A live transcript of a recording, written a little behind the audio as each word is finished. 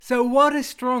So what is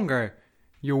stronger,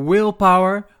 your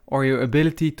willpower or your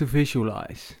ability to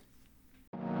visualize?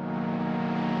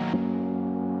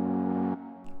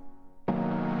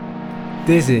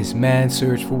 This is Man's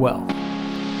Search for Wealth,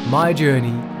 my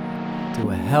journey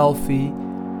to a healthy,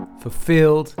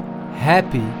 fulfilled,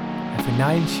 happy and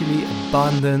financially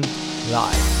abundant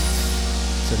life.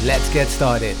 So let's get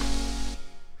started.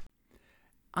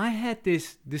 I had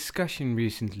this discussion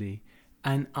recently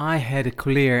and I had a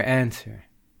clear answer.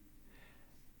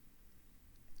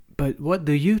 But what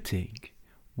do you think?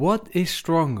 What is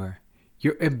stronger?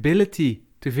 Your ability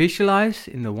to visualize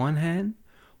in the one hand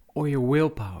or your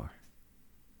willpower?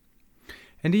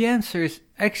 And the answer is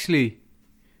actually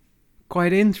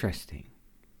quite interesting.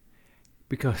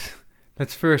 Because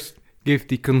let's first give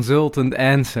the consultant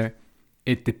answer.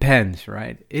 It depends,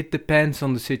 right? It depends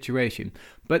on the situation.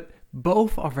 But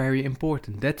both are very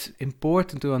important. That's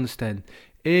important to understand.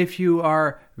 If you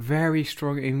are very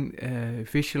strong in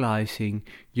visualizing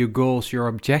your goals, your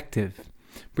objective,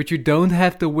 but you don't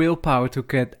have the willpower to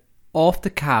get off the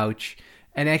couch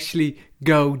and actually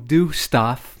go do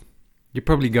stuff, you're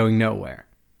probably going nowhere,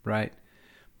 right?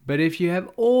 But if you have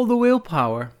all the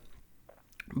willpower,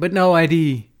 but no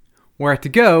idea where to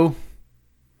go,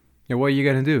 what are you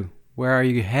going to do? Where are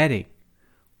you heading?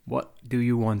 What do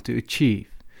you want to achieve?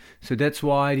 So that's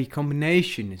why the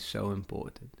combination is so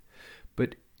important.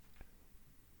 But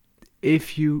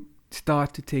if you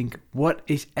start to think, what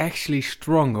is actually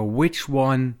stronger? Which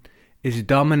one is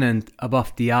dominant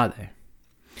above the other?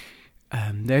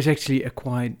 There's actually a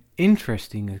quite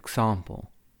interesting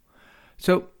example.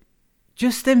 So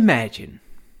just imagine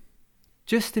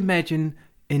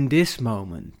in this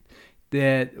moment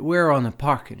that we're on a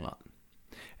parking lot.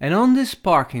 And on this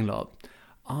parking lot,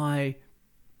 I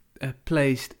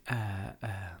placed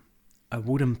a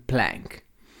wooden plank.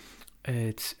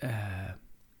 It's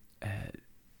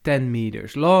 10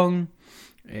 meters long.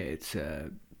 It's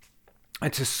a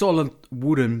solid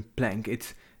wooden plank.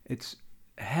 It's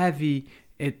heavy.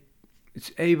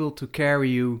 It's able to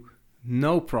carry you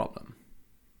no problem,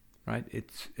 right?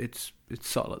 It's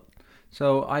solid.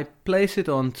 So I place it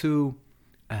on two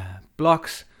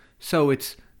blocks. So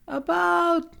it's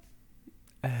about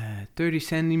 30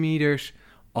 centimeters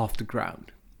off the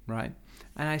ground, right?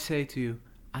 And I say to you,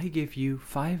 I give you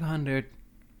 500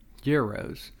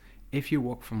 euros if you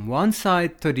walk from one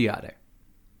side to the other.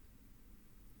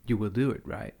 You will do it,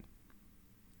 right?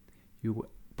 You will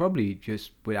probably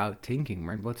just without thinking,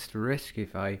 right? What's the risk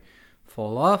if I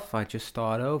fall off? I just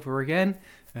start over again.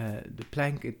 The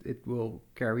plank, it will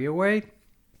carry away.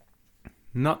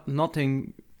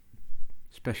 Nothing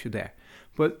special there.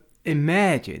 But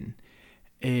imagine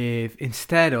if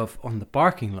instead of on the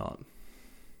parking lot,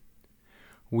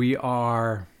 we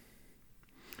are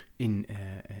in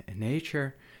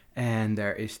nature and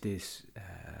there is this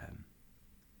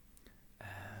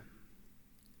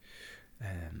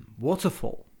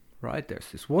waterfall, right? There's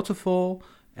this waterfall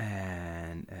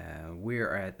and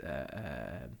we're at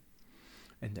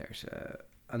and there's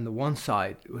on the one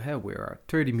side we are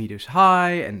 30 meters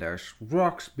high and there's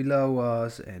rocks below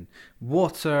us and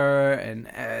water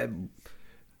and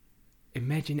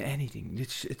imagine anything.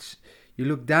 It's you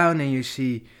look down and you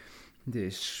see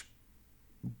this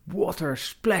water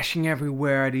splashing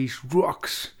everywhere, these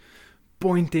rocks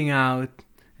pointing out,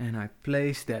 and I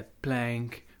place that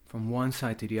plank from one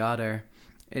side to the other.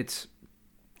 It's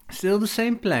still the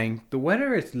same plank. The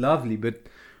weather is lovely, but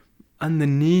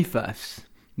underneath us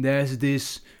there's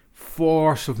this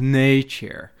force of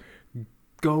nature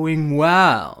going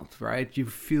wild, right? You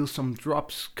feel some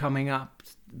drops coming up.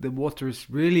 The water is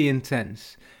really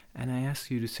intense. And I ask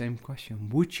you the same question.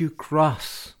 Would you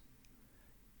cross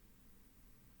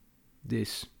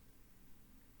this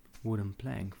wooden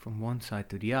plank from one side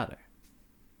to the other?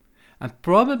 And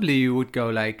probably you would go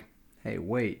like, hey,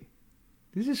 wait,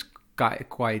 this is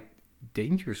quite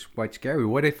dangerous, quite scary.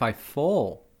 What if I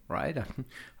fall, right?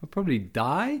 I'll probably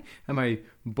die and my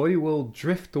body will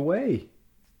drift away.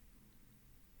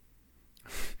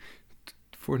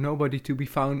 For nobody to be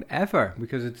found ever,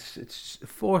 because it's a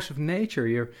force of nature.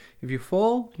 If you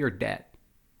fall, you're dead.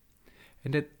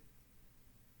 And that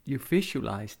you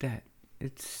visualize that.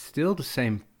 It's still the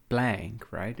same plank,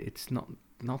 right? It's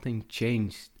nothing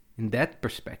changed in that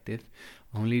perspective.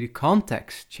 Only the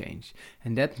context changed.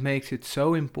 And that makes it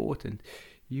so important.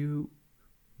 You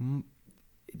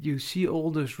see all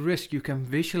those risks. You can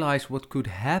visualize what could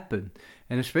happen.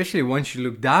 And especially once you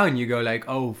look down, you go like,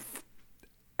 oh,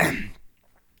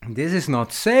 this is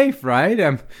not safe,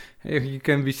 right? You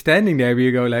can be standing there, but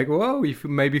you go like, whoa, you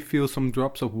maybe feel some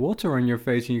drops of water on your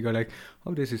face, and you go like,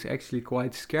 oh, this is actually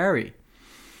quite scary.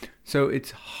 So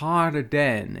it's harder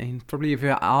then. And probably if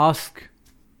I ask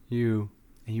you,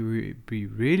 and you be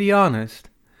really honest,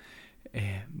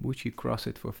 would you cross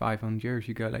it for 500 euros?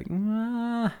 You go like,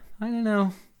 I don't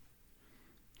know.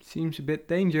 Seems a bit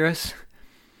dangerous.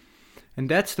 And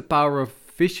that's the power of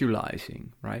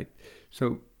visualizing, right?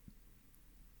 So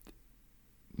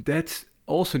that's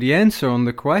also the answer on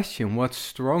the question, what's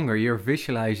stronger? Your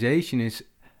visualization is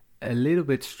a little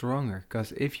bit stronger,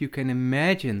 because if you can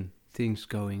imagine things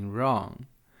going wrong,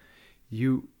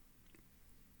 your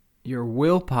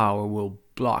willpower will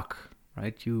block,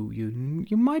 right? You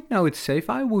might know it's safe.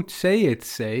 I would say it's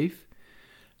safe,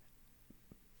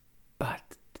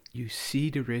 but you see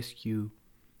the risk. You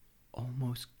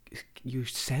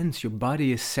sense, your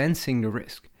body is sensing the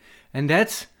risk, and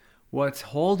that's what's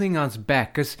holding us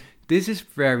back. Because this is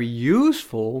very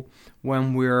useful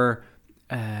when we're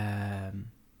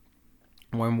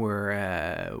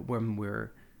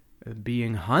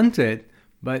being hunted.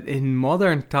 But in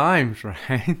modern times,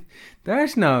 right,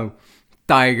 there's no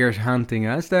tigers hunting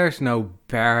us. There's no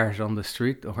bears on the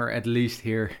street, or at least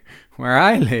here where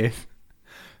I live.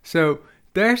 So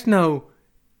there's no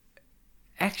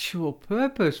actual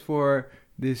purpose for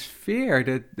this fear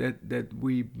that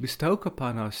we bestow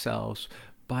upon ourselves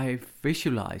by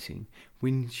visualizing.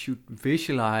 We should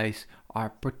visualize our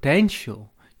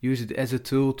potential, use it as a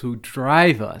tool to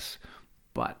drive us,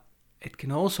 but it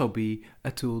can also be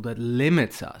a tool that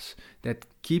limits us, that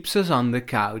keeps us on the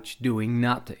couch doing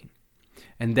nothing.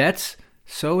 And that's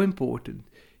so important.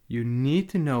 You need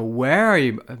to know where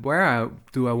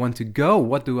do I want to go?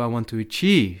 What do I want to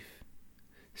achieve?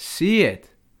 See it,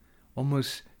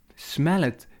 almost smell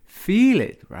it, feel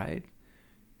it, right?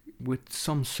 With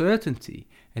some certainty.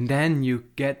 And then you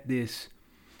get this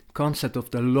concept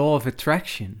of the law of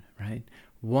attraction, right?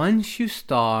 Once you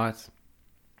start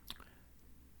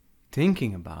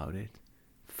thinking about it,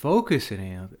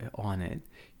 focusing on it,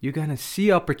 you're gonna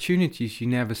see opportunities you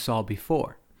never saw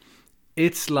before.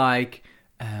 It's like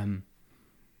a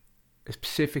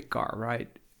specific car, right?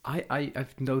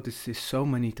 I've noticed this so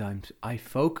many times. I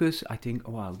focus, I think,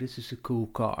 oh, wow, this is a cool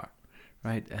car,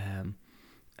 right?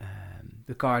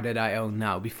 The car that I own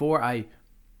now. Before I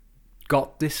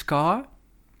got this car,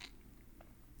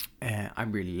 I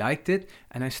really liked it,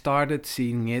 and I started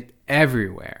seeing it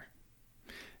everywhere.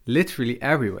 Literally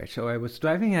everywhere. So I was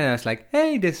driving and I was like,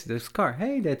 hey, this car.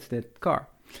 Hey, that's that car.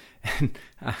 And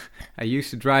I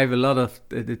used to drive a lot of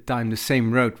the time the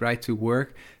same road, right, to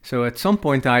work. So at some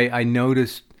point I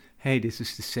noticed, hey, this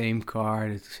is the same car,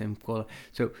 it's the same color.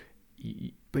 So,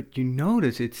 but you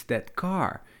notice it's that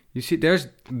car. You see, there's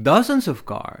dozens of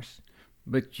cars,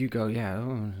 but you go, yeah,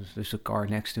 there's a car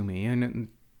next to me.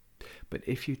 But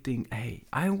if you think, hey,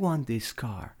 I want this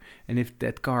car, and if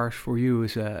that car for you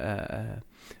is a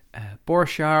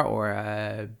Porsche or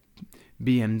a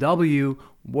BMW,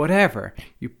 whatever,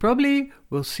 you probably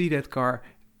will see that car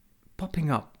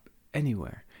popping up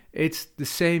anywhere. It's the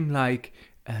same like,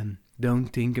 don't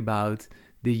think about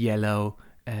the yellow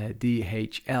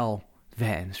DHL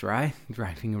vans, right?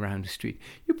 Driving around the street.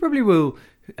 You probably will,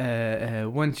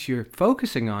 once you're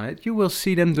focusing on it, you will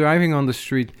see them driving on the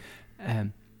street,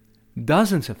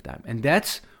 dozens of them. And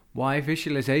that's why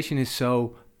visualization is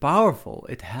so powerful.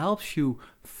 It helps you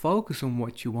focus on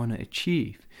what you want to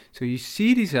achieve. So you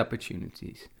see these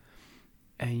opportunities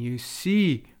and you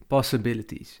see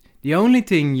possibilities. The only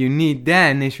thing you need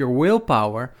then is your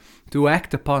willpower to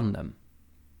act upon them.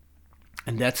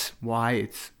 And that's why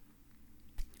it's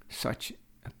such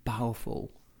a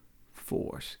powerful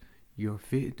force.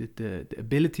 The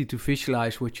ability to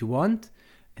visualize what you want,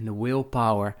 and the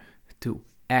willpower to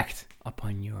act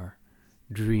upon your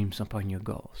dreams, upon your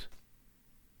goals.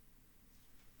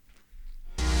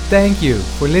 Thank you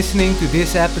for listening to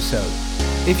this episode.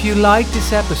 If you like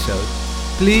this episode,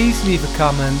 please leave a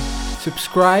comment,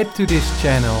 subscribe to this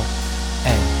channel,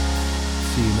 and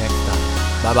see you next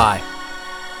time. Bye bye.